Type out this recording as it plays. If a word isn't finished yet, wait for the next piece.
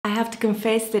have to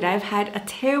confess that I've had a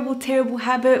terrible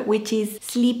habit, which is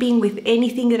sleeping with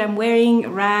anything that I'm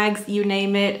wearing, rags, you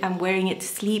name it, I'm wearing it to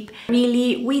sleep.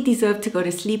 Really, we deserve to go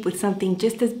to sleep with something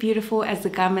just as beautiful as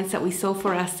the garments that we sew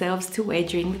for ourselves to wear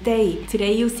during the day.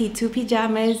 Today you'll see two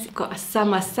pajamas. I've got a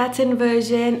summer satin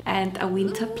version and a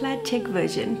winter plaid check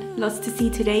version. Lots to see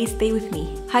today, stay with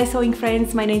me. Hi sewing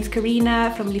friends, my name's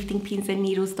Karina from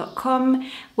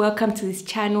liftingpinsandneedles.com. Welcome to this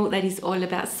channel that is all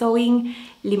about sewing,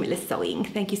 limitless sewing.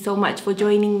 Thank you so much for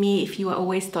joining me. If you are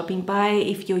always stopping by,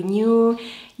 if you're new,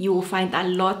 you will find a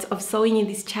lot of sewing in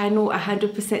this channel,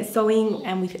 100% sewing,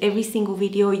 and with every single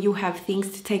video you have things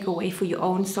to take away for your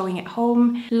own sewing at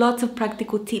home. Lots of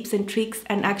practical tips and tricks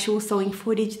and actual sewing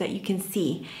footage that you can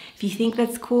see. If you think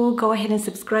that's cool, go ahead and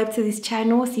subscribe to this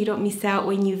channel so you don't miss out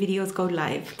when new videos go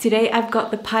live. Today I've got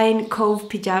the Pine Cove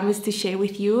pajamas to share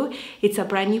with you. It's a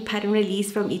brand new pattern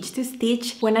release from Itch to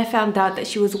Stitch. When I found out that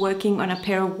she was working on a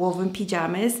pair of woven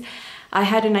pajamas, I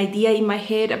had an idea in my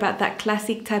head about that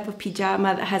classic type of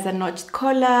pajama that has a notched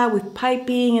collar with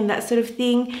piping and that sort of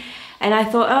thing. And I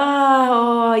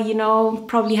thought, you know,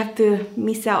 probably have to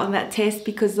miss out on that test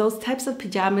because those types of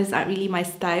pajamas aren't really my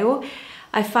style.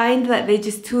 I find that they're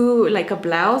just too, like a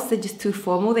blouse, they're just too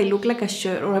formal. They look like a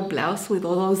shirt or a blouse with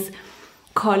all those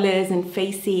collars and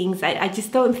facings. I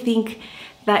just don't think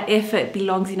that effort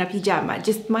belongs in a pajama.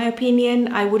 Just my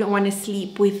opinion, I wouldn't want to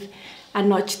sleep with a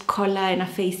notched collar and a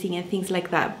facing and things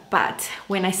like that. But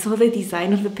when I saw the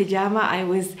design of the pajama, I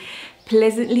was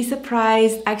pleasantly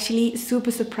surprised, actually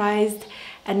super surprised,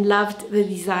 and loved the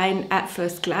design at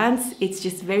first glance. It's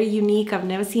just very unique. I've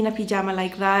never seen a pajama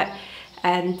like that.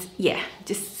 And yeah,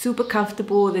 just super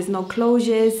comfortable. There's no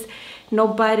closures, no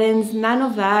buttons, none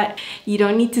of that. You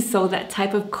don't need to sew that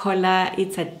type of collar.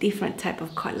 It's a different type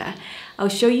of collar. I'll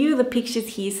show you the pictures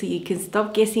here so you can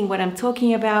stop guessing what I'm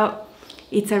talking about.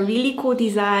 It's a really cool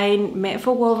design, made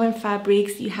for woven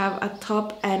fabrics. You have a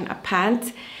top and a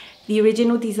pant. The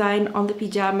original design on the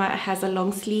pajama has a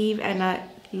long sleeve and a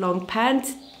long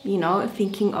pant, you know,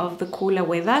 thinking of the cooler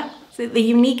weather. So the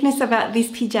uniqueness about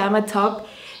this pajama top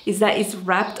is that it's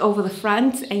wrapped over the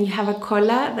front and you have a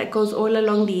collar that goes all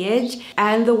along the edge,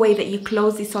 and the way that you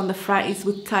close this on the front is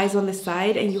with ties on the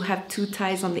side, and you have two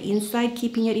ties on the inside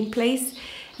keeping it in place.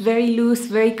 Very loose,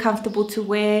 very comfortable to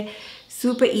wear.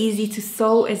 Super easy to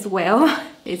sew as well.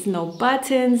 There's no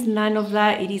buttons, none of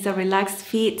that. It is a relaxed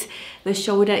fit. The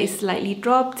shoulder is slightly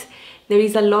dropped. There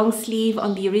is a long sleeve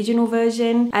on the original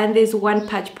version, and there's one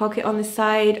patch pocket on the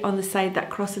side that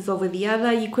crosses over the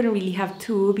other. You couldn't really have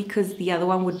two because the other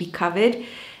one would be covered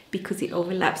because it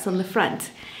overlaps on the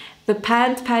front. The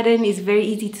pant pattern is very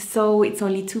easy to sew. It's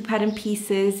only two pattern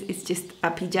pieces. It's just a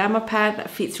pajama pant that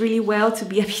fits really well to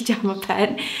be a pajama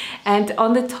pant. And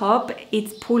on the top,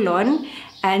 it's pull-on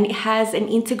and it has an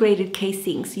integrated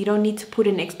casing. So you don't need to put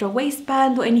an extra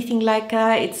waistband or anything like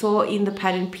that. It's all in the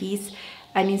pattern piece.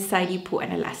 And inside you put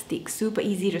an elastic. Super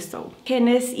easy to sew.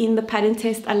 Kenneth in the pattern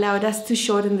test allowed us to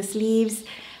shorten the sleeves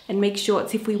and make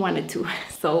shorts if we wanted to.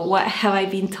 So what have I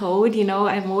been told? You know,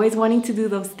 I'm always wanting to do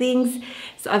those things.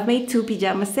 So I've made two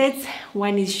pajama sets.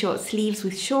 One is short sleeves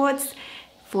with shorts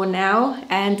for now,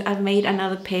 and I've made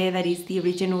another pair that is the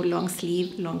original long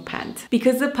sleeve, long pant.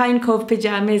 Because the Pine Cove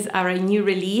pajamas are a new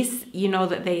release, you know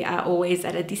that they are always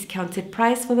at a discounted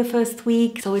price for the first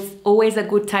week. So it's always a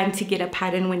good time to get a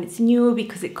pattern when it's new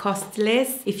because it costs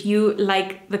less. If you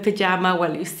like the pajama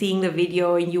while you're seeing the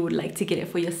video and you would like to get it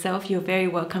for yourself, you're very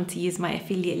welcome to use my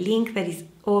affiliate link that is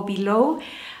all below.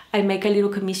 I make a little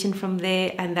commission from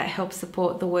there, and that helps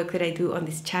support the work that I do on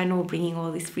this channel, bringing all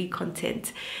this free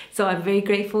content. So I'm very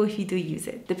grateful if you do use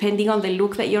it. Depending on the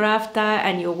look that you're after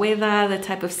and your weather, the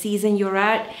type of season you're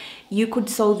at, you could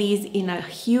sew these in a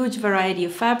huge variety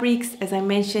of fabrics. As I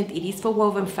mentioned, it is for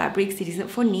woven fabrics, it isn't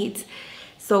for knit.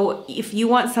 So if you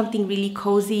want something really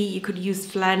cozy, you could use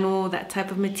flannel, that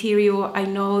type of material. I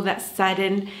know that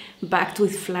satin backed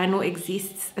with flannel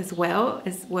exists as well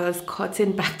as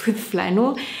cotton backed with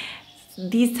flannel.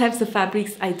 These types of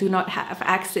fabrics I do not have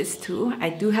access to. I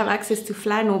do have access to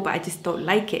flannel, but I just don't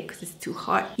like it because it's too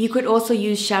hot. You could also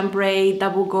use chambray,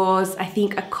 double gauze. I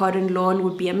think a cotton lawn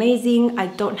would be amazing. I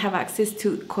don't have access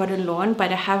to cotton lawn,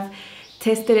 but I have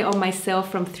tested it on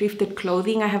myself from thrifted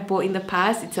clothing I have bought in the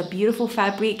past. It's a beautiful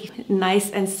fabric,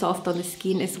 nice and soft on the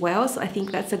skin as well. So I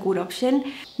think that's a good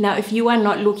option. Now, if you are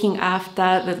not looking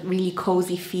after the really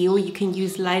cozy feel, you can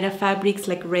use lighter fabrics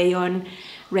like rayon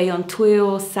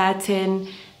twill, satin,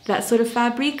 that sort of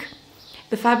fabric.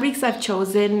 The fabrics I've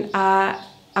chosen are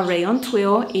a rayon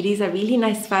twill. It is a really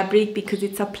nice fabric because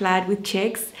it's a plaid with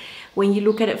checks. When you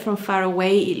look at it from far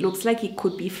away, it looks like it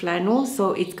could be flannel,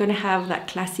 so it's going to have that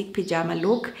classic pajama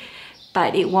look.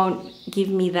 but it won't give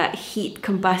me that heat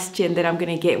combustion that I'm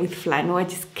gonna get with flannel. I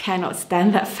just cannot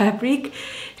stand that fabric.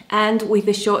 And with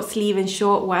the short sleeve and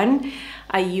short one,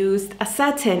 I used a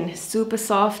satin, super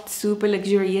soft, super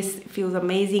luxurious, it feels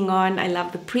amazing on. I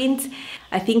love the print.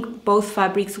 I think both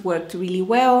fabrics worked really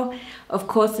well. Of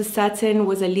course, the satin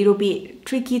was a little bit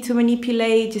tricky to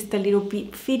manipulate, just a little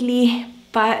bit fiddly,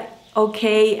 but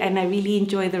okay, and I really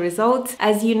enjoy the results.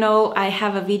 As you know, I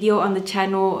have a video on the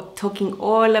channel talking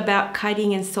all about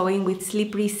cutting and sewing with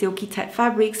slippery, silky type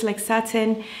fabrics like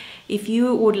satin. If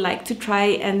you would like to try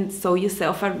and sew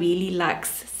yourself a really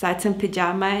luxe satin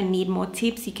pajama and need more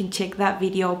tips, you can check that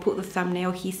video. I'll put the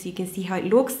thumbnail here so you can see how it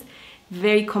looks.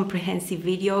 Very comprehensive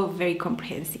video, very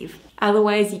comprehensive.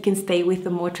 Otherwise, you can stay with the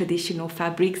more traditional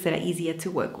fabrics that are easier to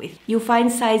work with. You'll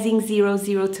find sizing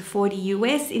 00 to 40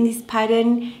 US in this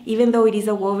pattern. Even though it is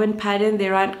a woven pattern,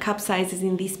 there aren't cup sizes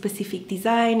in this specific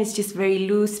design. It's just very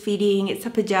loose fitting. It's a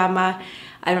pajama.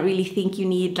 I don't really think you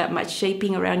need that much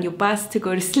shaping around your bust to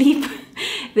go to sleep.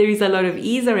 There is a lot of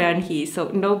ease around here, so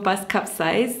no bust cup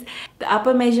size. The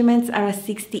upper measurements are a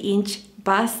 60-inch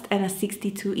bust and a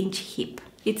 62-inch hip.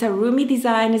 It's a roomy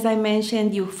design, as I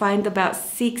mentioned. You'll find about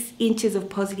 6 inches of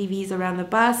positive ease around the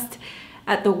bust.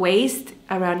 At the waist,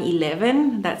 around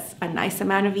 11. That's a nice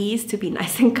amount of ease to be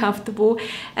nice and comfortable.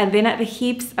 And then at the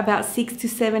hips, about 6 to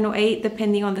 7 or 8,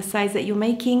 depending on the size that you're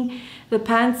making. The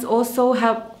pants also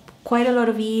have quite a lot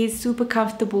of ease, super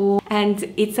comfortable,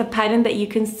 and it's a pattern that you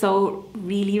can sew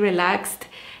really relaxed,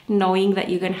 knowing that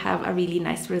you're gonna have a really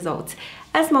nice result.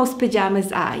 As most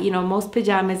pajamas are, you know, most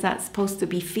pajamas aren't supposed to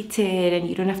be fitted and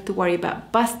you don't have to worry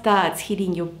about bust darts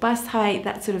hitting your bust height,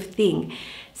 that sort of thing.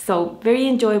 So very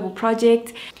enjoyable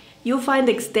project. You'll find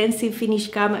extensive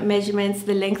finished garment measurements.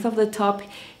 The length of the top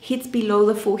hits below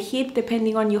the full hip,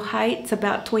 depending on your height. It's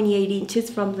about 28 inches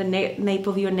from the nape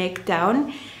of your neck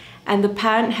down. And the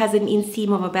pant has an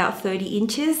inseam of about 30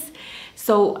 inches.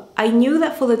 So I knew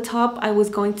that for the top, I was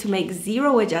going to make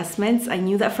 0 adjustments. I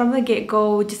knew that from the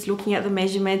get-go, just looking at the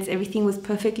measurements, everything was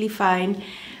perfectly fine.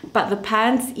 But the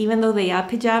pants, even though they are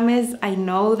pajamas, I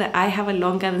know that I have a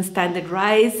longer than standard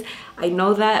rise. I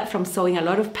know that from sewing a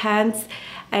lot of pants.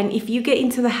 And if you get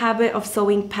into the habit of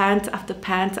sewing pant after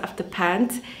pant after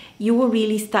pant, you will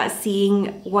really start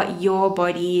seeing what your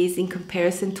body is in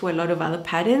comparison to a lot of other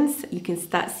patterns. You can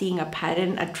start seeing a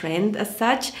pattern, a trend as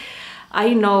such.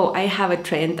 I know I have a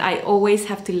trend. I always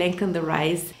have to lengthen the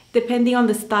rise. Depending on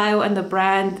the style and the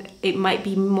brand, it might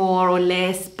be more or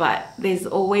less, but there's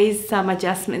always some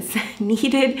adjustments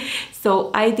needed.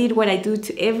 So I did what I do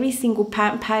to every single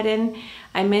pant pattern.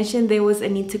 I mentioned there was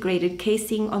an integrated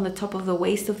casing on the top of the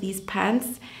waist of these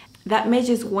pants. That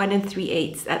measures 1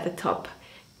 3/8 at the top,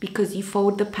 because you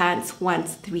fold the pants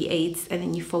once 3/8 and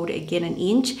then you fold it again 1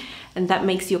 inch, and that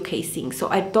makes your casing. So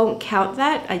I don't count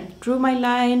that. I drew my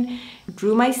line,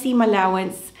 drew my seam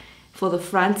allowance for the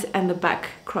front and the back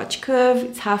crotch curve.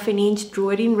 It's 1/2 inch, drew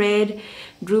it in red,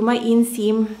 drew my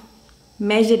inseam,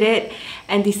 measured it,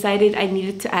 and decided I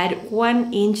needed to add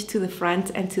 1 inch to the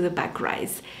front and to the back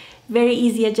rise. Very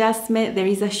easy adjustment. There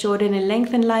is a shorten and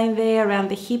lengthen line there around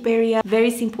the hip area.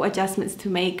 Very simple adjustments to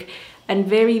make, and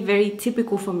very, very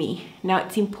typical for me. Now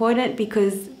it's important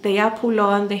because they are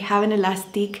pull-on, they have an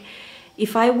elastic.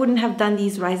 If I wouldn't have done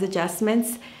these rise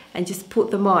adjustments and just put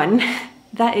them on,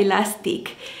 that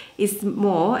elastic is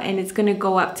more, and it's gonna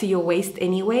go up to your waist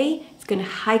anyway. It's gonna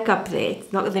hike up there.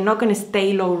 They're not gonna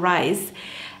stay low rise,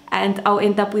 and I'll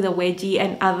end up with a wedgie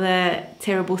and other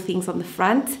terrible things on the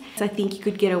front. So I think you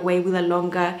could get away with a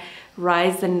longer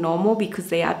rise than normal because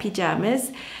they are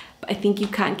pajamas. I think you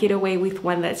can't get away with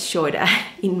one that's shorter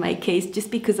in my case,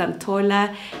 just because I'm taller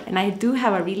and I do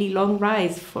have a really long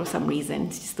rise for some reason.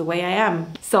 It's just the way I am.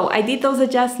 So I did those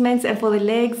adjustments, and for the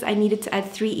legs, I needed to add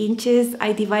 3 inches.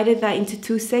 I divided that into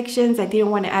 2 sections. I didn't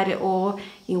want to add it all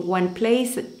in one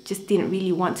place. I just didn't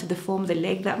really want to deform the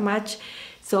leg that much.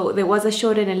 So there was a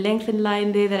shorten and lengthen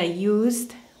line there that I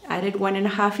used. Added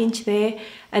 1.5 inch there,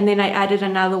 and then I added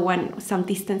another one some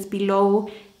distance below,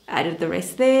 added the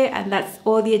rest there, and that's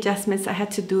all the adjustments I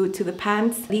had to do to the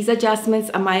pants. These adjustments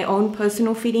are my own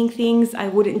personal fitting things. I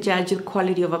wouldn't judge the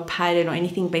quality of a pattern or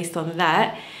anything based on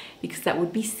that, because that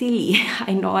would be silly.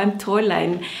 I know I'm taller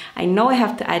and I know I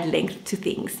have to add length to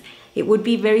things. It would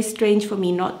be very strange for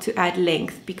me not to add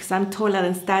length because I'm taller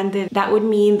than standard. That would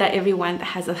mean that everyone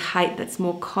that has a height that's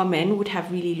more common would have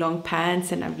really long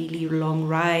pants and a really long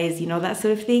rise, you know, that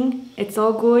sort of thing. It's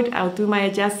all good. I'll do my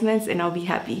adjustments and I'll be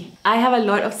happy. I have a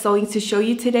lot of sewing to show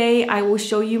you today. I will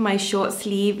show you my short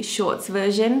sleeve shorts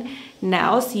version.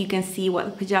 now so you can see what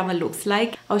the pajama looks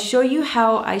like. I'll show you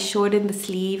how I shorten the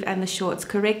sleeve and the shorts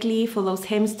correctly for those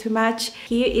hems to match.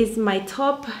 Here is my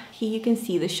top. Here you can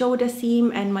see the shoulder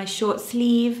seam and my short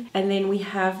sleeve, and then we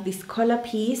have this collar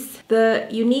piece. The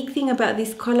unique thing about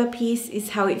this collar piece is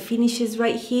how it finishes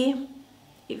right here.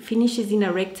 It finishes in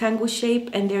a rectangle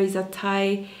shape, and there is a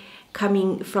tie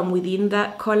coming from within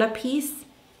that collar piece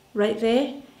right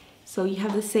there. So you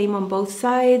have the same on both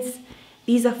sides.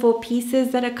 These are 4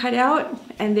 pieces that are cut out,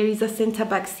 and there is a center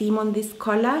back seam on this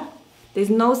collar. There's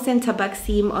no center back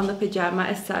seam on the pajama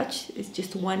as such. It's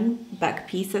just one back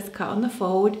piece that's cut on the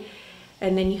fold,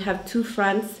 and then you have 2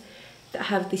 fronts that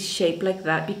have this shape like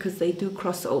that because they do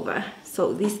cross over.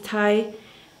 So this tie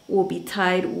will be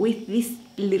tied with this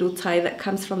little tie that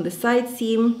comes from the side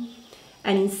seam,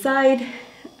 and inside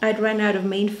I'd run out of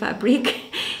main fabric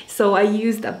so I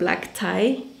used a black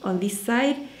tie on this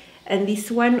side, and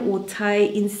this one will tie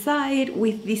inside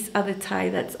with this other tie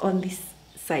that's on this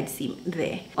side seam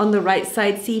there. On the right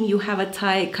side seam you have a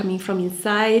tie coming from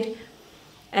inside,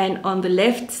 and on the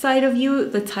left side of you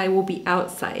the tie will be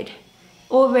outside.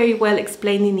 All very well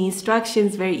explained in the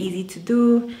instructions, very easy to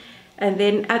do. And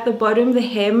then at the bottom the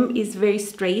hem is very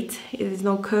straight, there's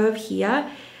no curve here,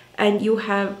 and you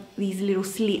have these little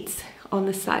slits on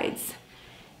the sides.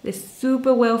 They're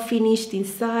super well finished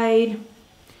inside.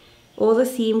 All the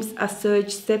seams are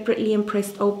serged separately and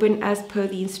pressed open as per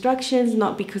the instructions,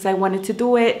 not because I wanted to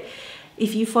do it.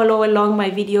 If you follow along my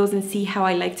videos and see how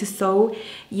I like to sew,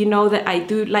 you know that I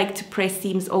do like to press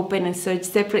seams open and serge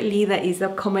separately. That is a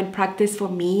common practice for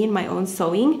me in my own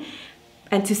sewing.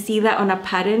 And to see that on a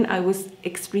pattern, I was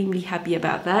extremely happy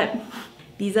about that.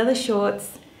 These are the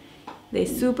shorts. They're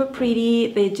super pretty.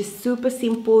 They're just super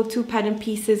simple, 2 pattern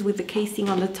pieces with the casing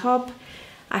on the top.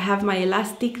 I have my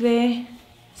elastic there.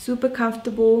 Super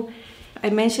comfortable. I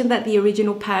mentioned that the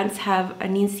original pants have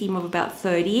an inseam of about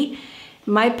 30.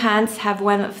 My pants have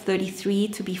one of 33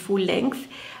 to be full length,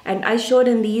 and I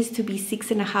shortened these to be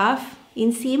 6.5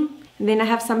 inseam. And then I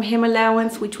have some hem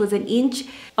allowance, which was 1 inch.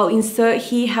 I'll insert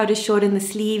here how to shorten the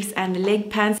sleeves and the leg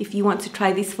pants if you want to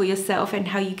try this for yourself, and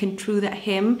how you can true that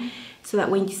hem so that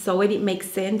when you sew it, it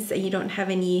makes sense and you don't have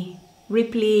any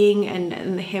rippling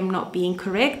and the hem not being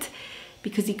correct.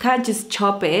 Because you can't just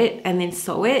chop it and then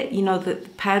sew it. You know, the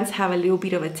pants have a little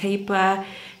bit of a taper,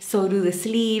 so do the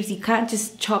sleeves. You can't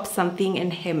just chop something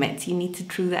and hem it. You need to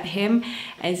true that hem,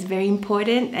 and it's very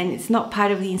important, and it's not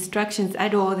part of the instructions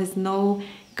at all. There's no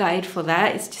guide for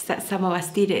that. It's just that some of us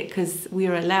did it because we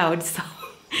were allowed, so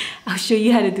I'll show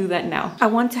you how to do that now. I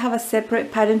want to have a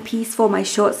separate pattern piece for my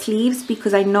short sleeves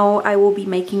because I know I will be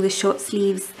making the short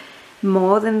sleeves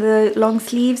more than the long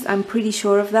sleeves. I'm pretty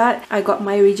sure of that. I got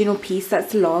my original piece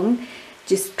that's long,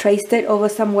 just traced it over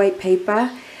some white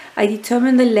paper. I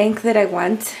determined the length that I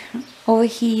want. Over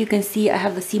here you can see I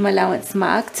have the seam allowance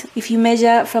marked. If you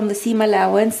measure from the seam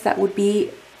allowance, that would be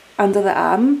under the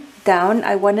arm down.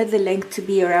 I wanted the length to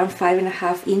be around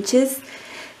 5.5 inches.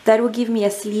 That will give me a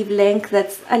sleeve length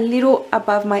that's a little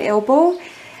above my elbow.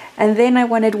 And then I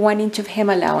wanted 1 inch of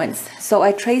hem allowance. So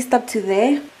I traced up to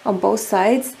there on both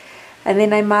sides. And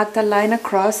then I marked a line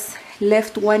across,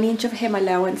 left 1 inch of hem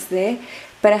allowance there,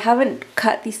 but I haven't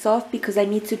cut this off because I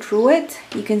need to true it.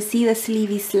 You can see the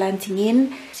sleeve is slanting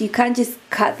in, so you can't just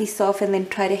cut this off and then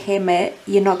try to hem it.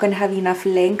 You're not going to have enough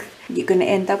length. You're going to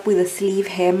end up with a sleeve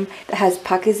hem that has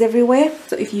puckers everywhere.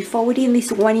 So if you fold in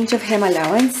this 1 inch of hem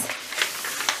allowance,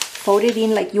 fold it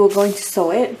in like you were going to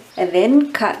sew it, and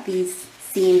then cut these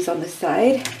seams on the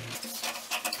side,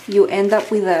 you end up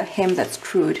with a hem that's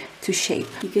trued to shape.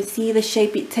 You can see the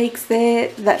shape it takes there.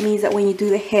 That means that when you do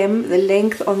the hem, the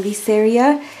length on this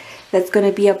area that's going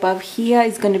to be above here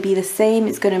is going to be the same.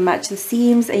 It's going to match the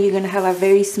seams, and you're going to have a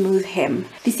very smooth hem.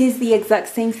 This is the exact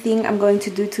same thing I'm going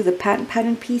to do to the pant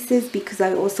pattern pieces because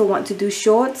I also want to do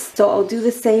shorts. So I'll do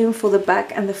the same for the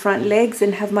back and the front legs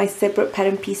and have my separate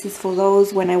pattern pieces for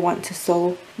those when I want to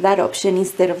sew that option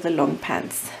instead of the long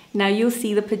pants. Now you'll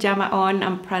see the pajama on.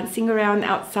 I'm prancing around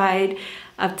outside.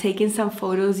 I've taken some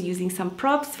photos using some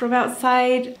props from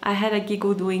outside. I had a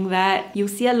giggle doing that. You'll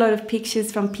see a lot of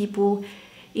pictures from people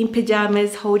in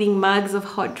pajamas holding mugs of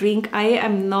hot drink. I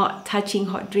am not touching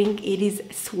hot drink. It is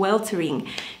sweltering.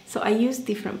 So I use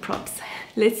different props.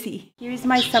 Let's see. Here is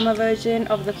my summer version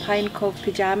of the Pine Cove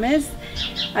pajamas.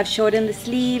 I've shortened the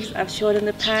sleeves, I've shortened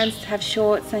the pants to have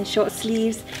shorts and short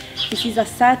sleeves. This is a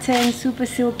satin, super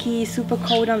silky, super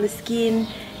cold on the skin.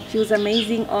 Feels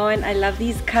amazing on. I love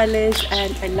these colors,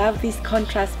 and I love this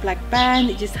contrast black band.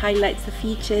 It just highlights the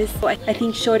features. So I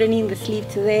think shortening the sleeve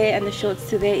to there and the shorts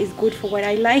to there is good for what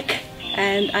I like,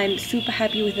 and I'm super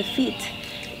happy with the fit.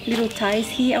 little ties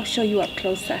here. I'll show you up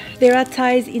closer. There are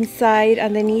ties inside,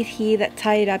 underneath here, that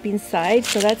tie it up inside,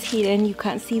 so that's hidden, you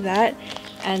can't see that.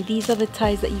 And these are the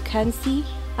ties that you can see.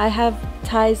 I have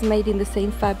ties made in the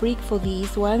same fabric for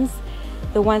these ones.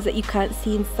 The ones that you can't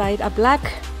see inside are black,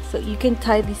 so you can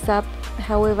tie this up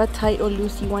however tight or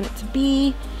loose you want it to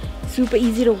be. Super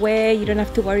easy to wear, you don't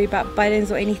have to worry about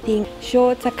buttons or anything.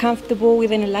 Shorts are comfortable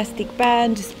with an elastic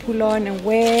band, just pull on and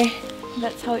wear.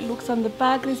 That's how it looks on the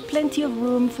back. There's plenty of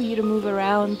room for you to move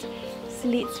around.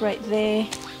 Slits right there.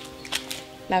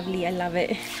 Lovely, I love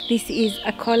it. This is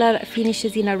a collar that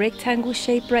finishes in a rectangle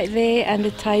shape right there, and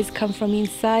the ties come from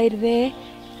inside there.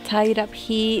 Tie it up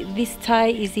here. This tie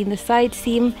is in the side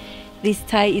seam, this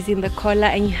tie is in the collar,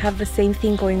 and you have the same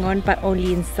thing going on but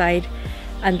only inside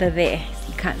under there,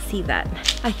 so you can't see that.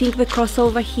 I think the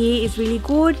crossover here is really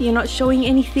good. You're not showing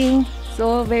anything. It's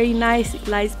all very nice, it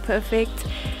lies perfect.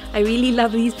 I really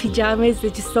love these pajamas. They're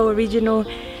just so original,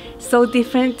 so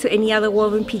different to any other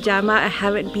woven pajama I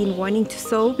haven't been wanting to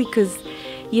sew, because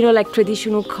you know, like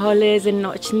traditional collars and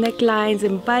notch necklines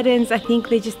and buttons, I think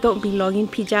they just don't belong in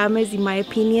pajamas in my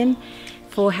opinion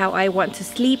for how I want to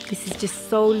sleep. This is just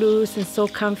so loose and so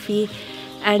comfy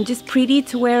and just pretty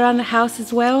to wear around the house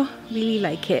as well. Really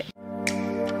like it.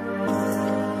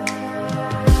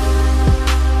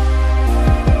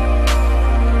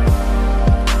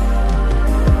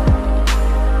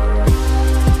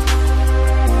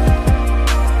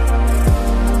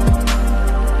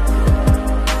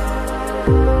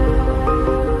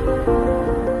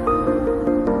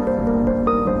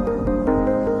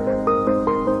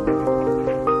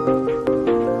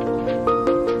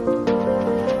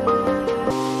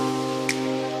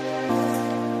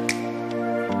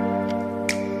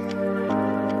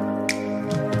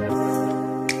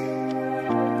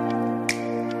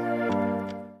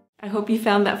 Hope you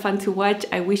found that fun to watch.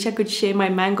 I wish I could share my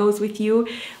mangoes with you.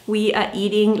 We are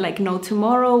eating like no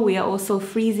tomorrow. We are also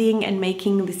freezing and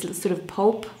making this sort of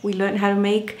pulp we learned how to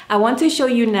make. I want to show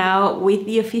you now with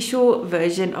the official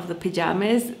version of the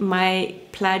pajamas, my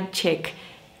plaid check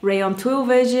Rayon twill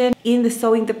version. In the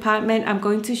sewing department, I'm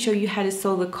going to show you how to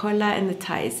sew the collar and the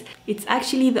ties. It's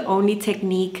actually the only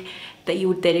technique that you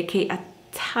would dedicate a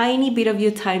tiny bit of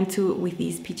your time to with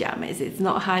these pajamas. It's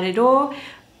not hard at all,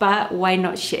 but why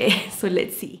not share? So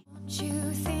let's see. Don't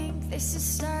you think this is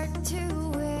starting to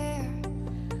wear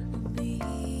on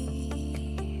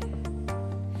me?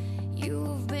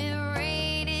 You've been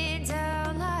rated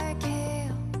down like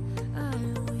hell,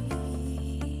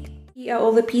 Here are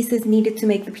all the pieces needed to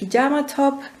make the pajama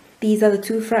top. These are the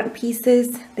two front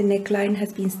pieces. The neckline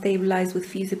has been stabilized with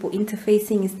fusible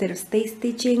interfacing instead of stay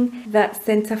stitching. That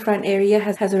center front area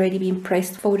has already been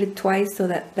pressed, folded twice, so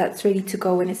that's ready to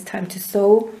go when it's time to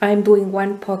sew. I'm doing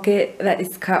one pocket that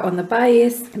is cut on the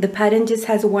bias. The pattern just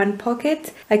has one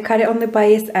pocket. I cut it on the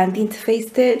bias and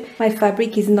interfaced it. My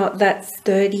fabric is not that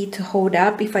sturdy to hold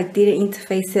up. If I didn't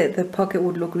interface it, the pocket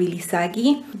would look really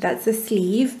saggy. That's the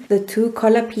sleeve. The two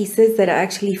collar pieces that are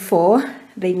actually four,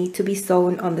 they need to be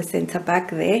sewn on the center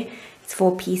back there. It's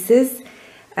 4 pieces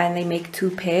and they make 2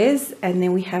 pairs, and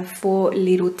then we have 4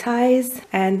 little ties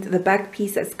and the back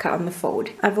piece that's cut on the fold.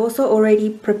 I've also already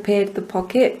prepared the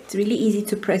pocket. It's really easy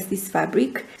to press this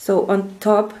fabric. So on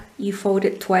top you fold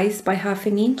it twice by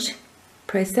 1/2 inch,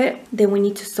 press it, then we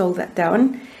need to sew that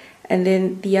down, and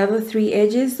then the other 3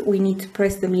 edges we need to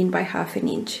press them in by 1/2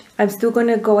 inch. I'm still going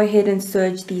to go ahead and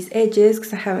serge these edges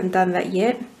because I haven't done that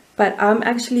yet. But I'm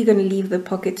actually going to leave the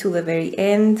pocket till the very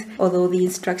end. Although the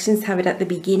instructions have it at the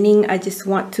beginning, I just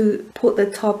want to put the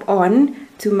top on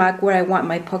to mark where I want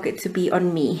my pocket to be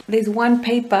on me. There's one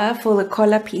paper for the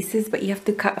collar pieces, but you have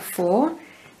to cut 4.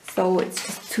 So it's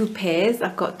just 2 pairs.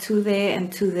 I've got 2 there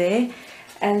and 2 there.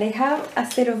 And they have a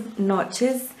set of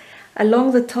notches.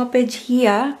 Along the top edge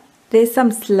here, there's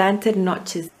some slanted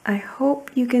notches. I hope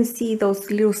you can see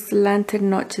those little slanted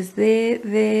notches there,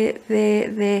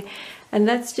 there. And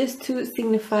that's just to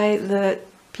signify the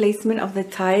placement of the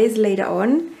ties later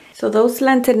on. So those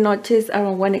slanted notches are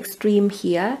on one extreme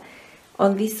here.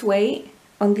 On this way,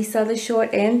 on this other short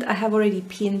end, I have already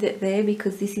pinned it there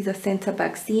because this is a center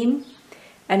back seam.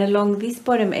 And along this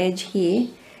bottom edge here,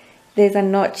 there's a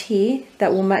notch here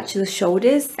that will match the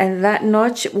shoulders, and that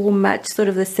notch will match sort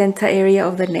of the center area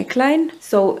of the neckline.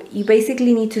 So you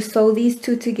basically need to sew these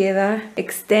two together,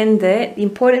 extend it. The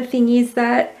important thing is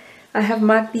that I have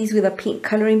marked these with a pink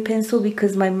coloring pencil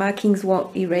because my markings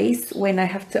won't erase when I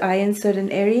have to iron certain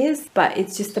areas, but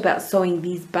it's just about sewing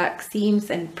these back seams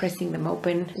and pressing them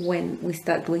open when we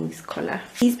start doing this collar.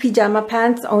 These pajama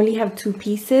pants only have 2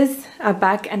 pieces, a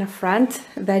back and a front.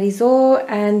 That is all.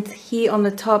 And here on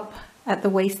the top At the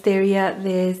waist area,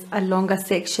 there's a longer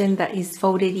section that is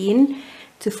folded in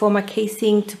to form a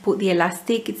casing to put the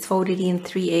elastic. It's folded in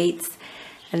 3/8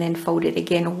 and then folded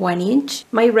again 1 inch.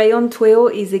 My Rayon twill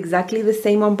is exactly the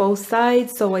same on both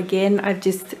sides. So again, I've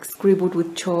just scribbled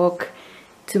with chalk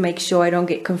to make sure I don't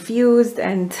get confused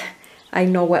and I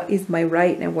know what is my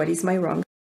right and what is my wrong.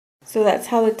 So that's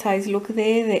how the ties look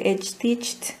there. They're edge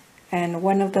stitched and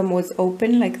one of them was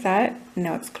open like that.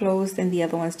 Now it's closed and the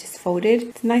other one's just folded.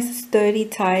 It's a nice sturdy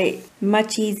tie,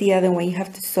 much easier than when you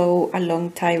have to sew a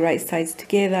long tie right sides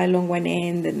together along one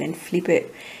end and then flip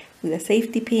it with a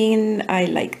safety pin. I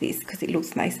like this because it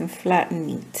looks nice and flat and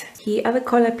neat. Here are the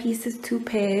collar pieces, 2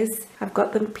 pairs. I've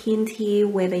got them pinned here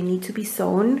where they need to be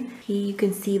sewn. Here you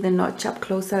can see the notch up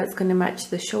closer. It's going to match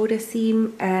the shoulder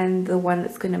seam, and the one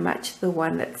that's going to match the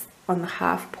one that's on the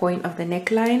half point of the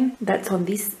neckline. That's on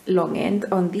this long end.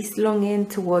 On this long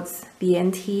end towards the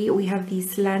end here, we have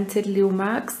these slanted little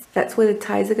marks. That's where the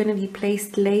ties are going to be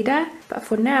placed later. But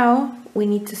for now, we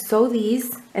need to sew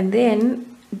these and then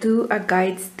do a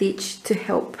guide stitch to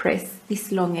help press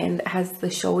this long end that has the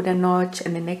shoulder notch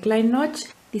and the neckline notch.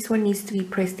 This one needs to be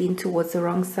pressed in towards the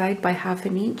wrong side by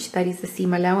 1/2 inch. That is the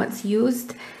seam allowance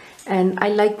used. And I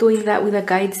like doing that with a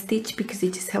guide stitch because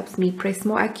it just helps me press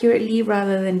more accurately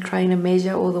rather than trying to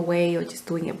measure all the way or just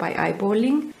doing it by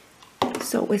eyeballing.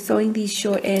 So we're sewing these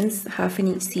short ends 1/2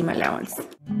 inch seam allowance.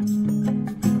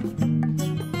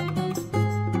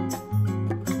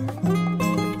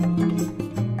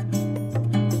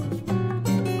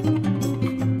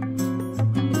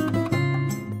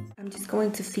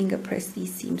 Going to finger press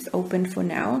these seams open for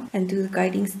now and do the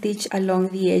guiding stitch along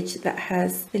the edge that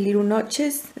has the little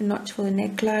notches, the notch for the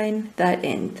neckline, that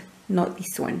end, not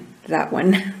this one, that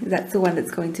one. That's the one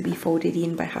that's going to be folded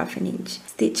in by 1/2 inch.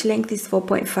 Stitch length is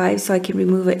 4.5, so I can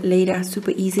remove it later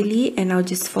super easily, and I'll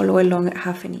just follow along at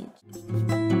 1/2 inch.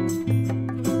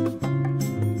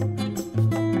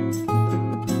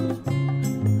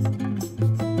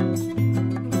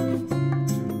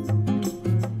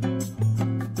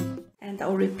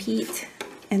 Repeat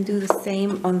and do the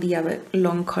same on the other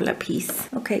long collar piece.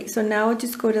 Okay, so now I'll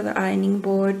just go to the ironing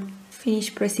board,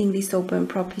 finish pressing this open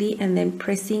properly, and then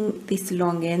pressing this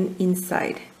long end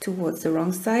inside towards the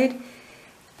wrong side.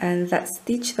 And that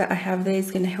stitch that I have there is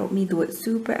going to help me do it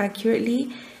super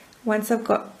accurately. Once I've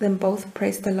got them both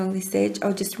pressed along this edge,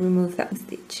 I'll just remove that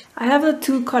stitch. I have the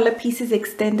 2 collar pieces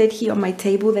extended here on my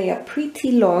table. They are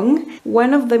pretty long.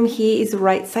 One of them here is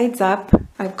right sides up.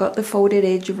 I've got the folded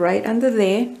edge right under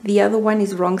there. The other one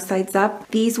is wrong sides up.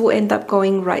 These will end up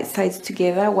going right sides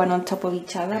together, one on top of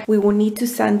each other. We will need to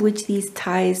sandwich these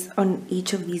ties on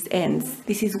each of these ends.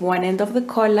 This is one end of the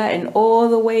collar, and all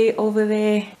the way over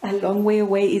there, a long way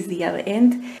away, is the other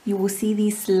end. You will see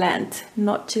these slant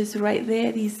notches right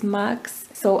there, these marks.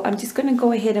 So I'm just going to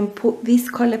go ahead and put this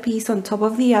collar piece on top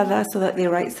of the other so that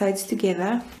they're right sides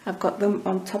together. I've got them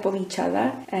on top of each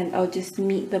other, and I'll just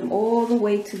meet them all the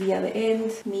way to the other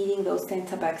end, meeting those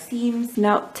center back seams.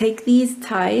 Now take these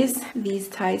ties. These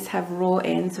ties have raw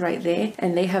ends right there,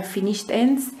 and they have finished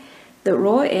ends. The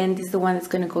raw end is the one that's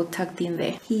going to go tucked in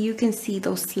there. Here you can see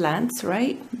those slants,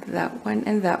 right? That one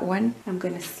and that one. I'm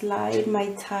going to slide my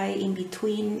tie in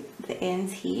between the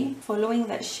ends here, following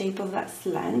that shape of that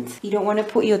slant. You don't want to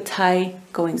put your tie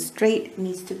going straight. It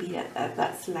needs to be at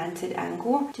that slanted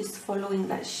angle. Just following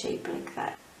that shape like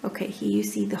that. Okay, here you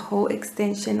see the whole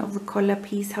extension of the collar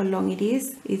piece, how long it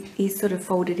is. It is sort of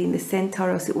folded in the center, or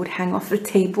else it would hang off the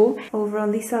table. Over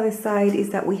on this other side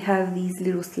is that we have these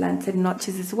little slanted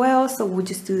notches as well, so we'll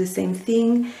just do the same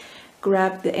thing.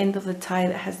 Grab the end of the tie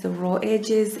that has the raw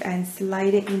edges and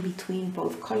slide it in between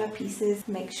both collar pieces.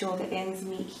 Make sure the ends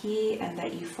meet here and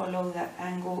that you follow that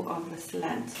angle of the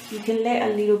slant. You can let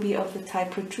a little bit of the tie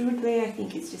protrude there. I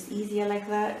think it's just easier like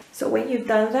that. So when you've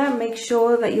done that, make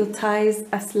sure that your ties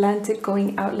are slanted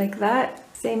going out like that.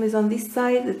 Same as on this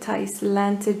side, the tie is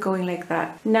slanted going like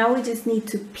that. Now we just need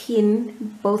to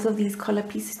pin both of these collar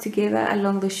pieces together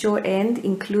along the short end,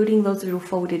 including those little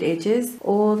folded edges,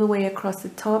 all the way across the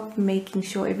top, making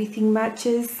sure everything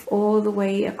matches all the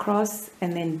way across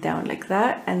and then down like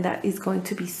that. And that is going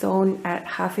to be sewn at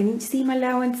 1/2 inch seam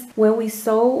allowance. When we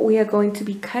sew, we are going to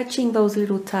be catching those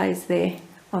little ties there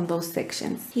on those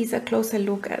sections. Here's a closer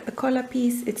look at the collar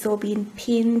piece. It's all been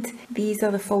pinned. These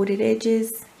are the folded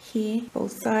edges. Here,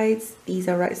 both sides. These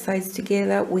are right sides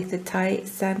together with the tie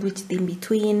sandwiched in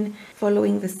between,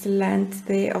 following the slant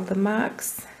there of the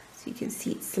marks. So you can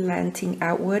see it slanting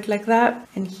outward like that.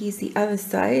 And here's the other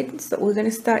side. So we're going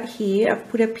to start here. I've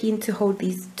put a pin to hold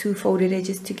these 2 folded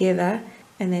edges together,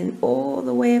 and then all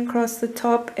the way across the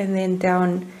top and then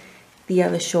down the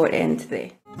other short end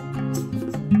there.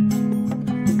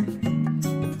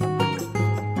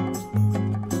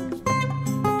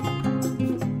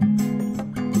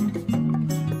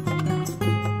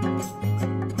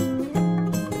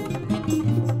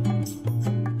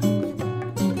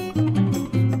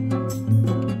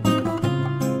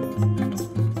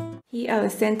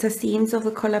 center seams of the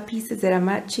collar pieces that are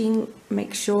matching.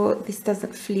 Make sure this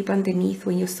doesn't flip underneath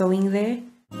when you're sewing there.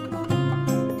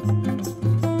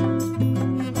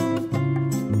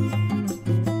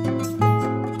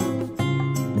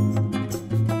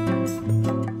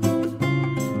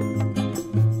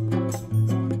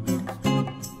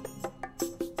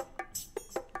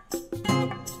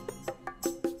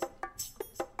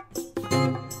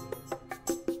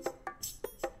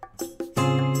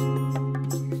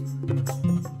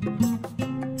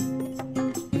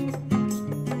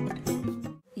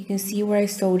 You can see where I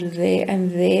sewed there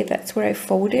and there. That's where I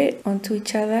fold it onto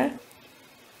each other.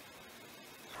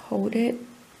 Hold it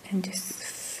and just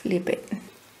flip it.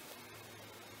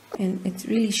 And it's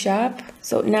really sharp.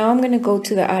 So now I'm going to go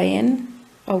to the iron.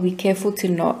 I'll be careful to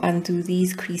not undo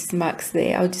these crease marks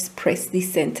there. I'll just press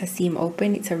this center seam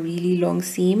open. It's a really long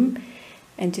seam.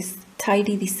 And just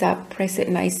tidy this up, press it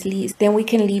nicely. Then we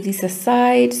can leave this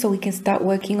aside so we can start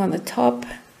working on the top,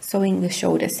 sewing the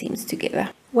shoulder seams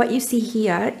together. What you see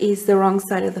here is the wrong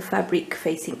side of the fabric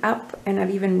facing up, and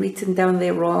I've even written down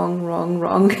there wrong, wrong,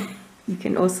 wrong. You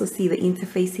can also see the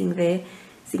interfacing there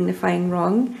signifying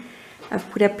wrong.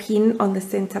 I've put a pin on the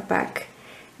center back.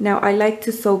 Now I like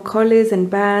to sew collars and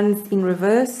bands in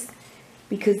reverse,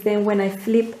 because then when I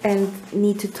flip and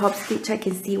need to top stitch, I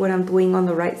can see what I'm doing on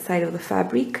the right side of the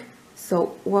fabric.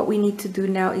 So what we need to do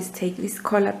now is take this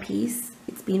collar piece.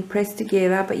 It's been pressed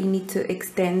together, but you need to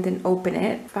extend and open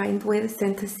it. Find where the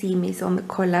center seam is on the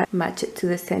collar, match it to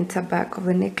the center back of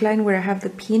the neckline where I have the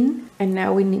pin. And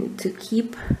now we need to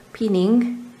keep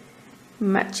pinning,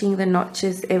 matching the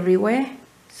notches everywhere.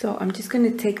 So I'm just going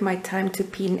to take my time to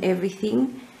pin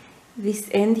everything. This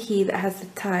end here that has the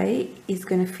tie is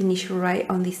going to finish right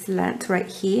on this slant right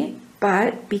here.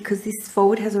 But because this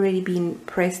fold has already been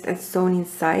pressed and sewn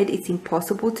inside, it's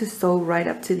impossible to sew right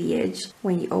up to the edge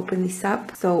when you open this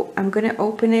up. So I'm going to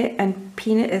open it and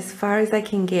pin it as far as I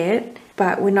can get,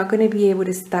 but we're not going to be able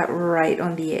to start right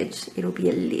on the edge. It'll be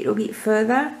a little bit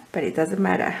further, but it doesn't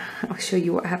matter. I'll show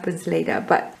you what happens later.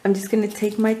 But I'm just going to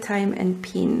take my time and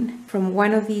pin from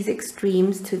one of these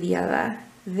extremes to the other.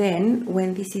 Then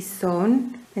when this is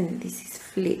sewn and this is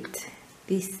flipped,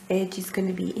 this edge is going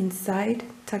to be inside,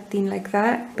 tucked in like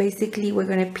that. Basically, we're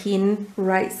going to pin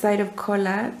right side of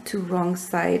collar to wrong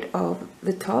side of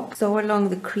the top. Sew along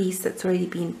the crease that's already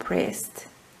been pressed,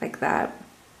 like that.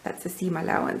 That's the seam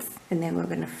allowance. And then we're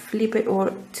going to flip it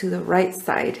all to the right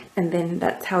side. And then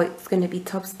that's how it's going to be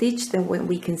top stitched, and when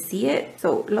we can see it.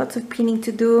 So lots of pinning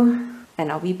to do.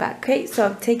 And I'll be back. Okay, so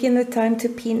I've taken the time to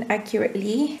pin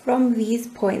accurately from these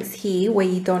points here where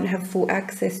you don't have full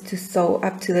access to sew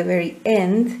up to the very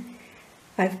end.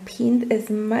 I've pinned as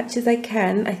much as I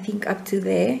can, I think up to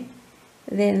there.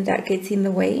 Then that gets in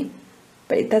the way,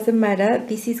 but it doesn't matter.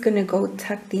 This is going to go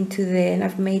tucked into there, and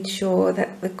I've made sure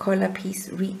that the collar piece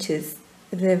reaches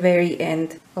the very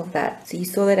end of that. So you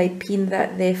saw that I pinned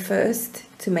that there first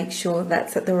to make sure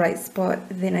that's at the right spot.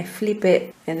 Then I flip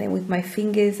it, and then with my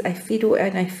fingers I fiddle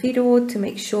and I fiddle to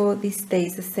make sure this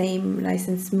stays the same, nice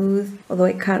and smooth. Although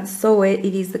I can't sew it,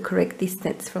 it is the correct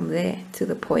distance from there to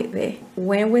the point there.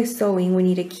 When we're sewing, we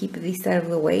need to keep this out of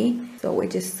the way, so we're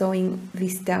just sewing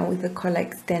this down with the collar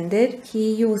extended.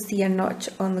 Here you will see a notch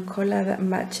on the collar that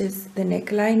matches the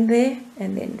neckline there,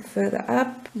 and then further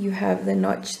up you have the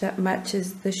notch that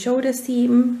matches the shoulder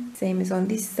seam, same as on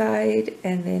this side,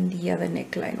 and then the other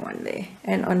neckline one there.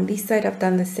 And on this side I've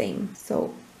done the same.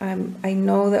 So I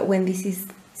know that when this is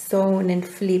sewn and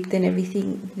flipped and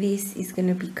everything, this is going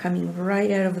to be coming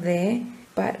right out of there,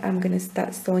 but I'm going to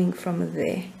start sewing from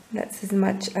there. That's as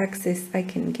much access I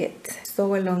can get.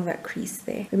 Sew along that crease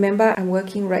there. Remember, I'm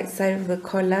working right side of the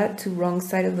collar to wrong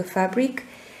side of the fabric.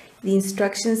 The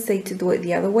instructions say to do it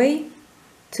the other way,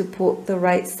 to put the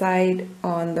right side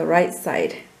on the right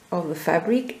side of the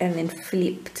fabric and then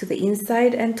flip to the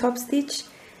inside and top stitch.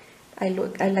 I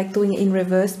like doing it in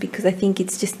reverse because I think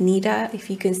it's just neater if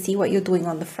you can see what you're doing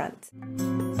on the front.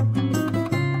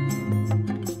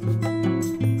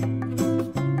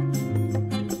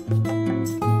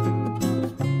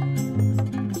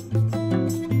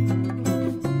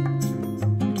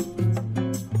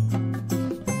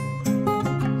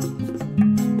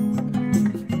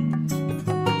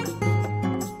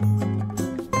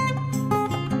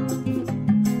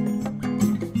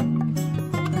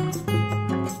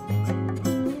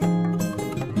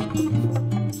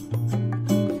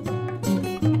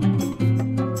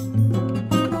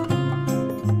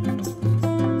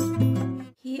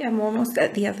 I'm almost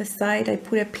at the other side. I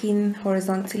put a pin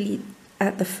horizontally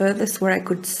at the furthest where I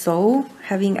could sew,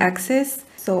 having access.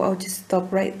 So I'll just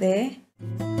stop right there.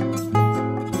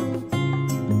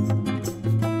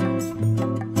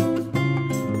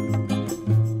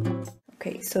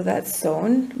 So that's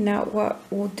sewn. Now what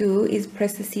we'll do is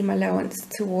press the seam allowance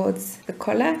towards the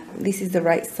collar. This is the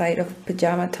right side of the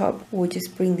pajama top. We'll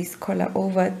just bring this collar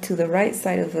over to the right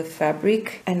side of the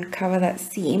fabric and cover that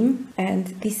seam. And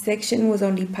this section was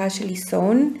only partially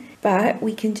sewn, but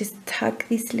we can just tuck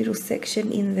this little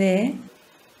section in there.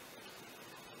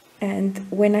 And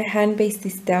when I hand baste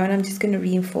this down, I'm just going to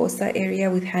reinforce that area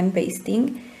with hand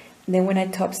basting. And then when I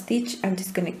top stitch, I'm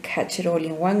just going to catch it all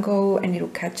in one go, and it'll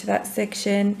catch that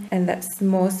section and that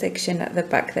small section at the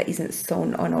back that isn't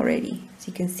sewn on already. So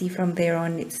you can see from there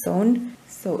on it's sewn.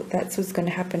 So that's what's going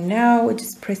to happen now. We'll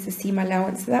just press the seam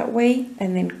allowance that way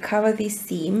and then cover this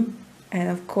seam. And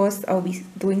of course, I'll be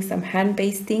doing some hand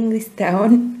basting this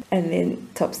down and then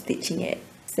top stitching it.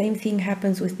 Same thing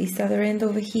happens with this other end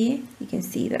over here. You can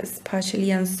see that's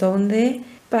partially unsewn there.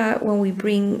 But when we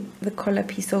bring the collar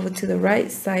piece over to the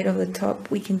right side of the top,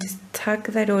 we can just tuck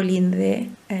that all in there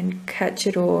and catch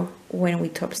it all when we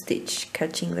top stitch,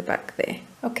 catching the back there.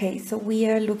 Okay, so we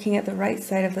are looking at the right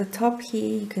side of the top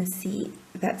here. You can see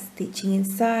that stitching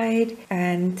inside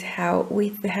and how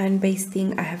with the hand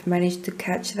basting, I have managed to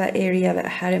catch that area that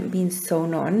hadn't been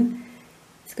sewn on.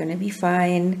 It's gonna be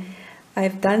fine.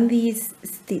 I've done these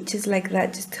stitches like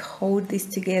that just to hold this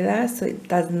together so it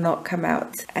does not come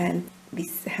out. And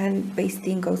this hand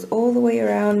basting goes all the way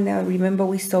around. Now remember,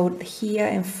 we sewed here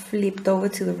and flipped over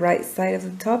to the right side of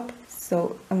the top.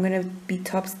 So I'm going to be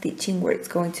top stitching where it's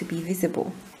going to be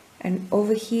visible. And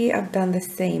over here I've done the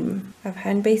same. I've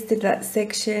hand basted that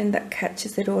section that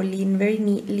catches it all in very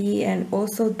neatly, and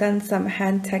also done some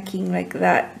hand tacking like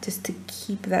that just to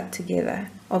keep that together.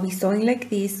 I'll be sewing like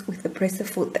this with the presser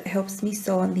foot that helps me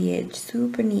sew on the edge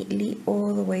super neatly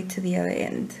all the way to the other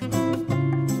end.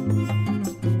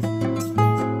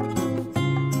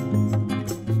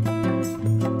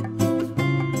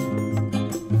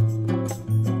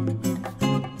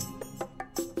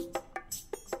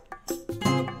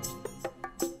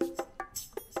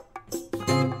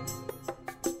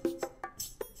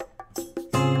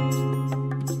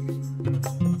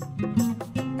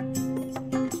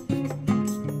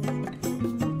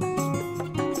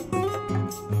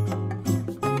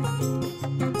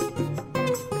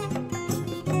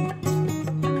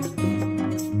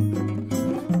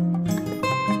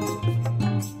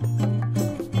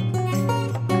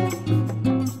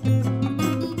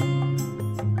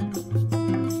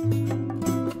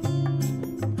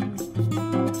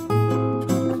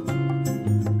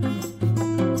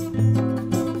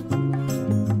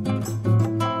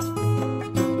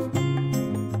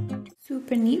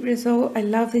 Neat result. I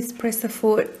love this presser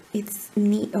foot. It's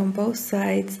neat on both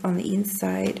sides, on the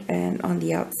inside and on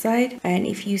the outside. And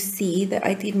if you see that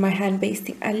I did my hand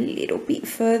basting a little bit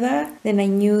further, then I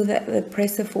knew that the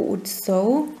presser foot would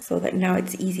sew, so that now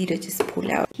it's easy to just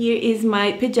pull out. Here is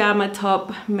my pajama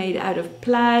top made out of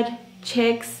plaid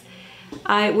checks.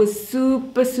 I was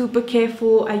super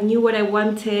careful. I knew what I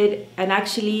wanted, and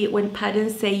actually when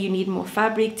patterns say you need more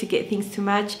fabric to get things to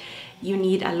match, you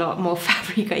need a lot more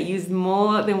fabric. I used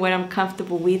more than what I'm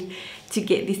comfortable with to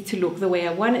get this to look the way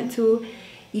I want it to.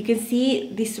 You can see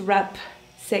this wrap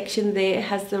section there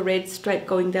has the red stripe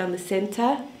going down the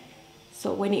center.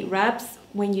 So when it wraps,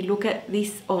 when you look at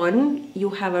this on, you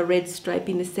have a red stripe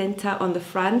in the center on the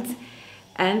front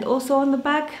and also on the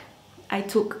back. I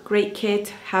took great care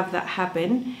to have that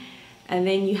happen. And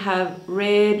then you have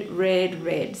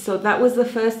red. So that was the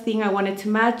first thing I wanted to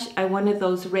match. I wanted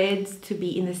those reds to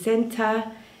be in the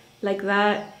center like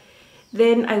that.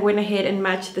 Then I went ahead and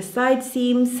matched the side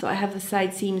seams. So I have the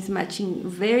side seams matching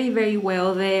very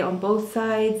well there on both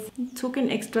sides. It took an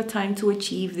extra time to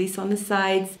achieve this on the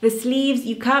sides. The sleeves,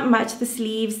 you can't match the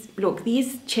sleeves. Look,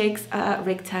 these checks are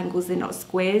rectangles, they're not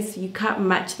squares. You can't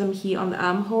match them here on the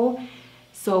armhole.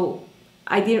 So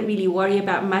I didn't really worry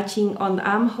about matching on the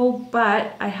armhole,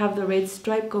 but I have the red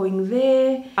stripe going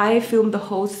there. I filmed the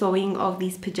whole sewing of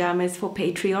these pajamas for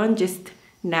Patreon just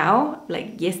now,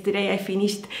 like yesterday. I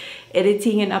finished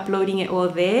editing and uploading it all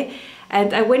there.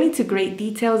 And I went into great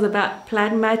details about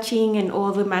plaid matching and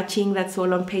all the matching that's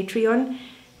all on Patreon.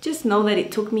 Just know that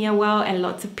it took me a while and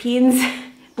lots of pins.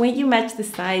 When you match the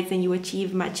sides and you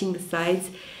achieve matching the sides,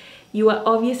 you are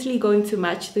obviously going to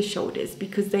match the shoulders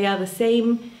because they are the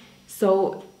same.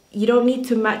 So you don't need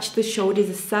to match the shoulders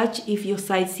as such if your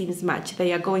side seams match.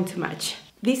 They are going to match.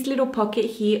 This little pocket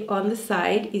here on the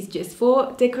side is just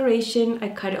for decoration. I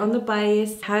cut it on the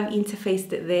bias, have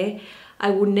interfaced it there.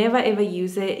 I will never ever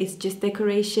use it. It's just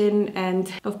decoration.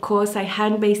 And of course I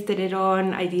hand basted it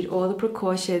on. I did all the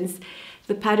precautions.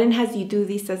 The pattern has you do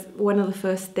this as one of the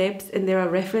first steps, and there are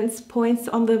reference points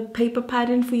on the paper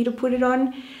pattern for you to put it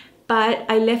on. but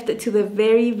I left it to the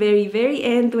very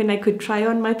end when I could try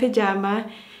on my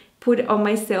pajama, put it on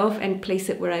myself and place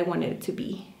it where I wanted it to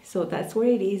be. So that's where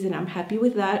it is and I'm happy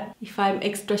with that. If I'm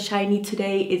extra shiny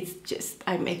today, it's just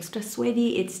I'm extra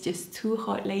sweaty. It's just too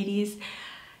hot, ladies.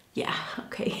 Yeah,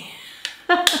 okay.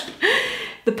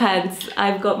 The pants.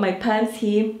 I've got my pants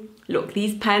here. Look,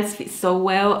 these pants fit so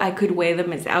well. I could wear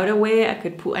them as outerwear. I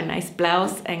could put a nice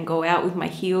blouse and go out with my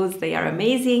heels. They are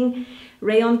amazing.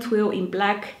 Rayon twill in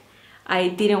black. I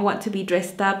didn't want to be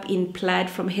dressed up in plaid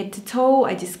from head to toe.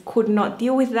 I just could not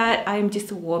deal with that. I'm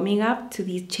just warming up to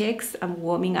these checks. I'm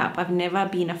warming up. I've never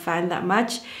been a fan that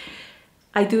much.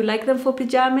 I do like them for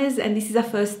pajamas, and this is a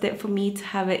first step for me to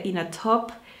have it in a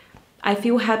top. I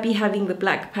feel happy having the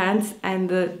black pants and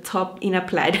the top in a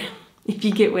plaid, if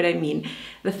you get what I mean.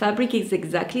 The fabric is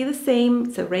exactly the same.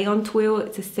 It's a rayon twill.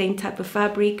 It's the same type of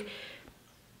fabric.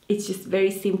 It's just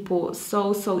very simple,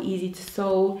 so easy to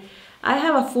sew. I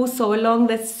have a full sew along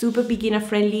that's super beginner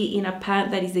friendly in a pant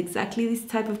that is exactly this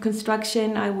type of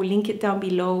construction. I will link it down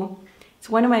below. It's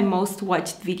one of my most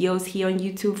watched videos here on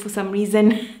YouTube for some reason.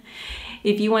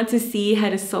 If you want to see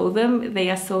how to sew them, they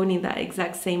are sewn in that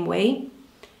exact same way.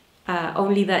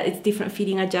 Only that it's different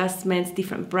fitting adjustments,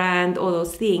 different brand, all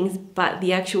those things, but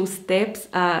the actual steps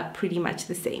are pretty much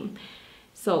the same.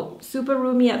 So super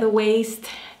roomy at the waist.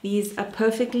 These are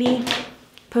perfectly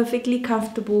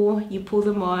comfortable. You pull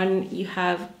them on, you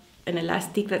have an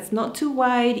elastic that's not too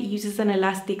wide. It uses an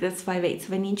elastic that's 5/8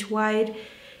 of an inch wide.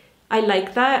 I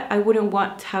like that. I wouldn't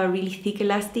want to have a really thick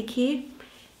elastic here.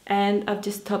 And I've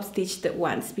just top stitched it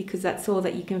once because that's all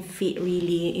that you can fit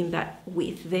really in that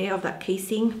width there of that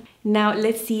casing. Now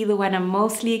let's see the one I'm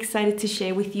mostly excited to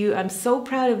share with you. I'm so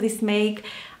proud of this make.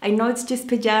 I know it's just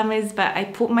pajamas, but I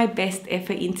put my best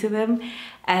effort into them.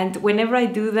 And whenever I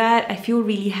do that, I feel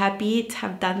really happy to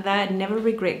have done that. Never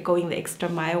regret going the extra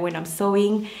mile when I'm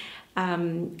sewing.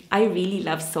 I really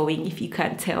love sewing, if you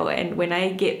can't tell. And when I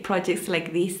get projects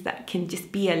like this that can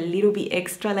just be a little bit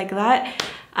extra like that,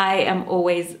 I am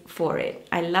always for it.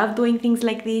 I love doing things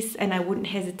like this, and I wouldn't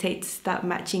hesitate to start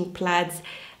matching plaids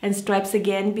and stripes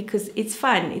again because it's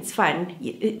fun. It's fun.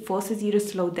 It forces you to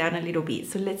slow down a little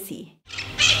bit. So let's see.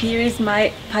 Here is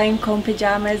my Pine Cove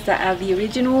pajamas that are the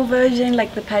original version,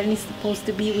 like the pattern is supposed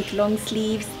to be, with long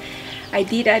sleeves. I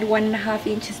did add 1.5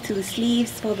 inches to the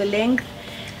sleeves for the length.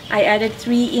 I added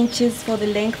 3 inches for the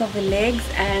length of the legs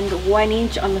and 1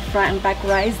 inch on the front and back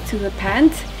rise to the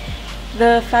pant.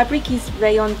 The fabric is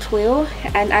rayon twill,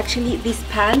 and actually this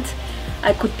pant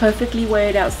I could perfectly wear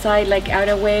it outside like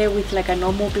outerwear with like a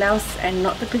normal blouse and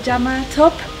not the pajama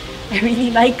top. I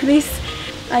really like this.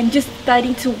 I'm just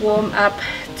starting to warm up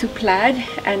to plaid,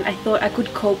 and I thought I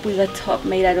could cope with a top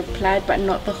made out of plaid but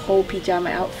not the whole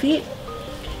pajama outfit.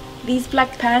 These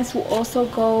black pants will also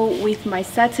go with my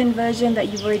satin version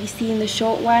that you've already seen, the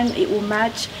short one. It will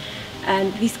match.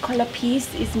 And this collar piece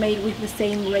is made with the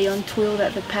same rayon twill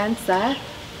that the pants are,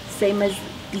 same as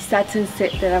the satin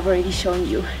set that I've already shown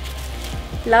you.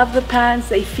 Love the pants.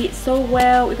 They fit so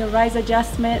well with a rise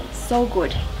adjustment, so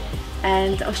good.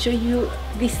 And I'll show you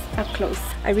this up close.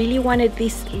 I really wanted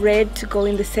this red to go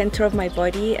in the center of my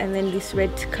body and then this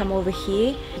red to come over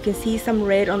here. You can see some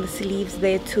red on the sleeves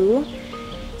there too.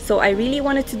 So I really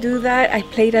wanted to do that. I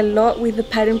played a lot with the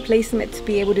pattern placement to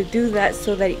be able to do that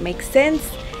so that it makes sense.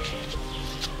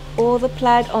 All the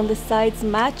plaid on the sides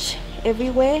match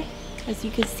everywhere, as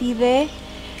you can see there.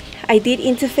 I did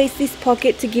interface this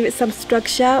pocket to give it some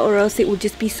structure, or else it would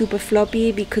just be super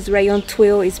floppy because rayon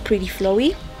twill is pretty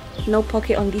flowy. No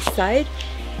pocket on this side.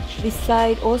 This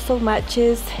side also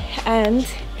matches, and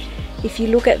if you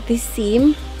look at this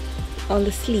seam on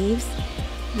the sleeves,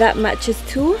 that matches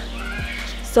too.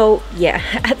 So yeah,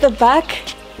 at the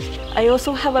back I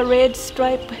also have a red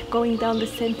stripe going down the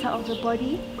center of the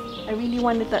body. I really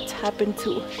wanted that to happen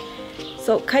too.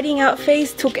 So cutting out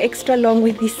phase took extra long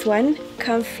with this one.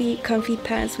 Comfy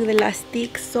pants with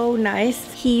elastic, so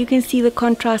nice. Here you can see the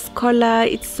contrast collar.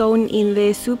 It's sewn in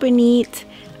there, super neat.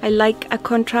 I like a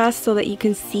contrast so that you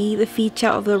can see the feature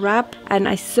of the wrap, and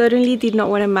I certainly did not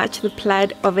want to match the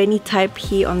plaid of any type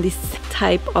here on this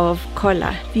type of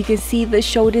collar. You can see the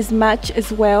shoulders match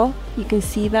as well. You can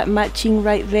see that matching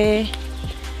right there.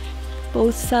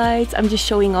 Both sides. I'm just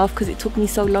showing off because it took me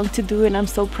so long to do and I'm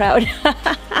so proud.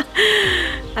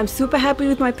 I'm super happy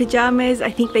with my pajamas.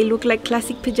 I think they look like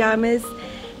classic pajamas.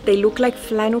 They look like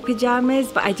flannel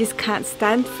pajamas, but I just can't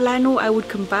stand flannel. I would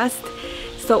combust.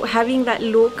 So having that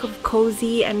look of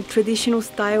cozy and traditional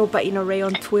style but in a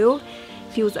rayon twill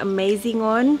feels amazing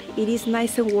on. It is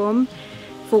nice and warm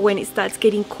for when it starts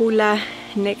getting cooler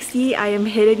next year. I am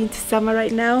headed into summer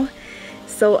right now,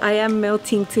 So I am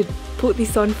melting to put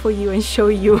this on for you and show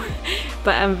you.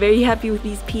 But I'm very happy with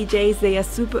these PJs. They are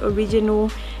super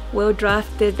original, well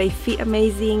drafted, they fit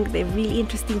amazing, they're really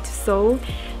interesting to sew.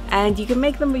 And you can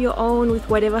make them your own with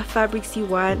whatever fabrics you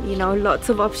want, you know, lots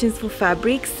of options for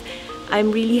fabrics.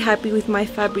 I'm really happy with my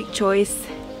fabric choice.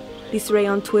 This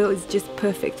Rayon twill is just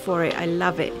perfect for it. I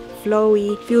love it.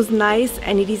 Flowy, feels nice,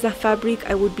 and it is a fabric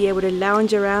I would be able to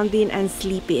lounge around in and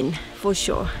sleep in for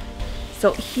sure.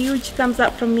 So huge thumbs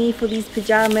up from me for these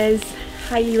pajamas.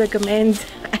 Highly recommend.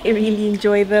 I really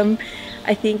enjoy them.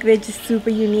 I think they're just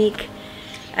super unique,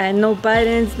 and no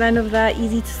buttons, none of that,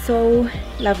 easy to sew.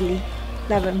 Lovely,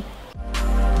 love them.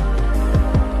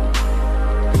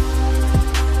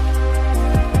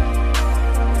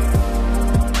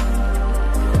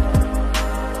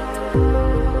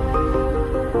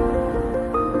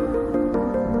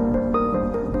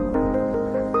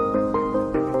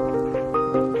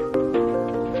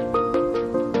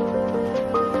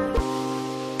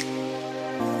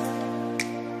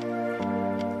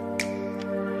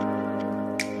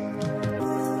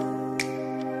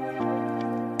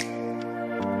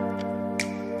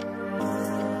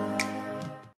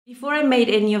 Before I made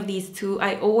any of these two,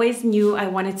 I always knew I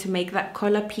wanted to make that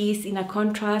collar piece in a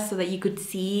contrast so that you could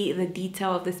see the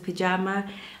detail of this pajama.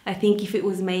 I think if it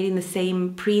was made in the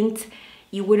same print,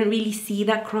 you wouldn't really see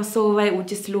that crossover. It would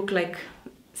just look like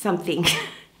something.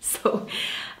 So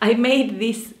I made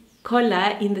this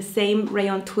collar in the same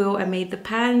Rayon twill I made the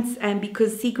pants, and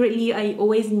because secretly I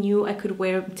always knew I could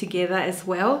wear them together as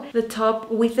well. The top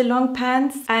with the long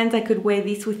pants, and I could wear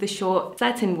this with the short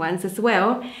satin ones as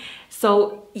well.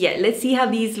 So yeah, let's see how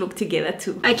these look together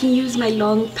too. I can use my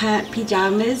long pant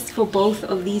pajamas for both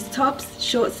of these tops.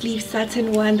 Short sleeve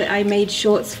satin one that I made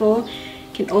shorts for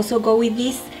can also go with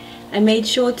this. I made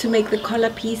sure to make the collar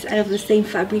piece out of the same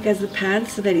fabric as the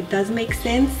pants so that it does make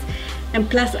sense. And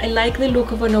plus I like the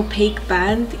look of an opaque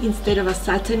band instead of a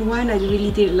satin one. I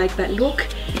really didn't like that look.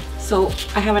 So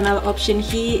I have another option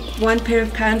here. One pair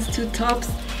of pants, two tops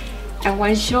and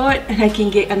one short, and I can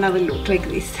get another look like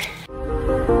this.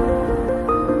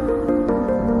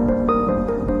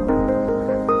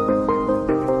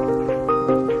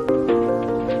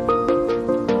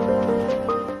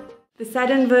 The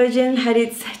satin version had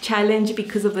its challenge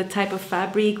because of the type of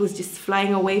fabric. It was just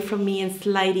flying away from me and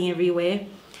sliding everywhere.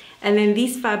 And then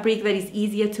this fabric that is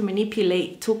easier to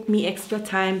manipulate took me extra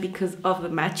time because of the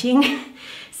matching.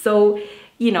 So,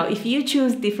 you know, if you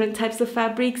choose different types of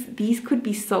fabrics, these could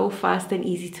be so fast and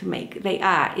easy to make. They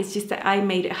are. It's just that I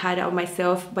made it harder on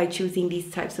myself by choosing these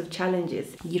types of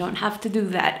challenges. You don't have to do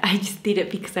that. I just did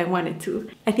it because I wanted to.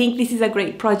 I think this is a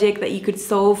great project that you could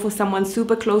sew for someone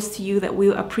super close to you that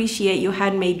will appreciate your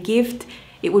handmade gift.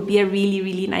 It would be a really,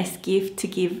 really nice gift to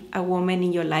give a woman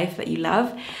in your life that you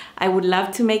love. I would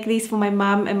love to make these for my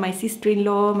mom and my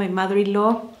sister-in-law, my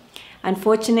mother-in-law.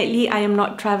 Unfortunately, I am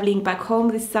not traveling back home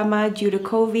this summer due to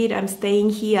COVID. I'm staying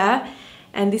here,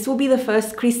 and this will be the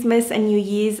first Christmas and New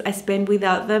Year's I spend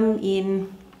without them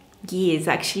in years.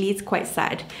 Actually, it's quite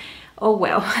sad. Oh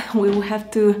well, we will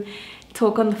have to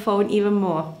talk on the phone even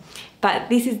more. But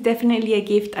this is definitely a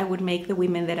gift I would make the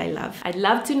women that I love. I'd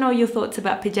love to know your thoughts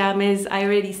about pajamas. I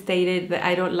already stated that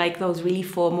I don't like those really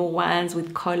formal ones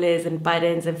with collars and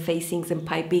buttons and facings and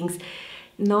pipings.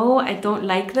 No, I don't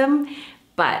like them,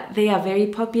 but they are very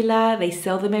popular. They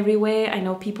sell them everywhere. I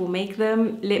know people make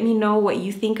them. Let me know what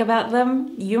you think about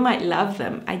them. You might love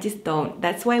them. I just don't.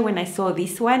 That's why when I saw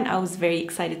this one, I was very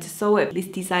excited to sew it. This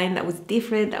design that was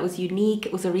different, that was unique,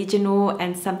 it was original,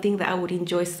 and something that I would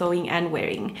enjoy sewing and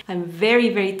wearing. I'm very,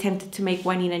 very tempted to make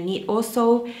one in a knit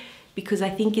also, because I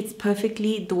think it's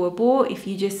perfectly doable if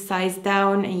you just size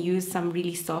down and use some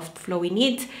really soft flowy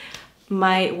knit.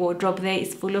 My wardrobe there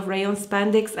is full of rayon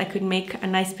spandex I could make a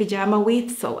nice pajama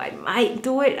with, so I might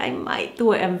do it.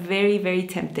 I'm very, very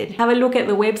tempted. Have a look at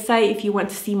the website if you want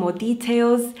to see more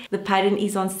details. The pattern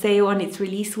is on sale on its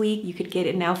release week. You could get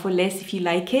it now for less if you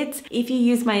like it. If you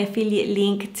use my affiliate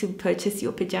link to purchase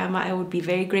your pajama, I would be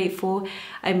very grateful.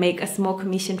 I make a small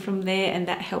commission from there, and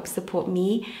that helps support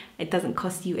me. It doesn't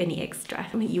cost you any extra.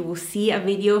 You will see a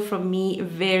video from me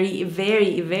very,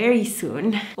 very, very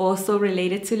soon. Also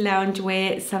related to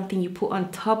loungewear, something you put on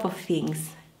top of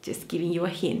things. Just giving you a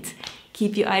hint.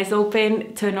 Keep your eyes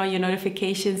open, turn on your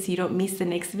notifications so you don't miss the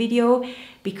next video,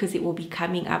 because it will be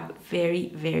coming up very,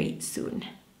 very soon.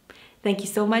 Thank you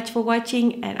so much for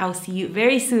watching, and I'll see you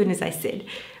very soon, as I said.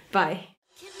 Bye.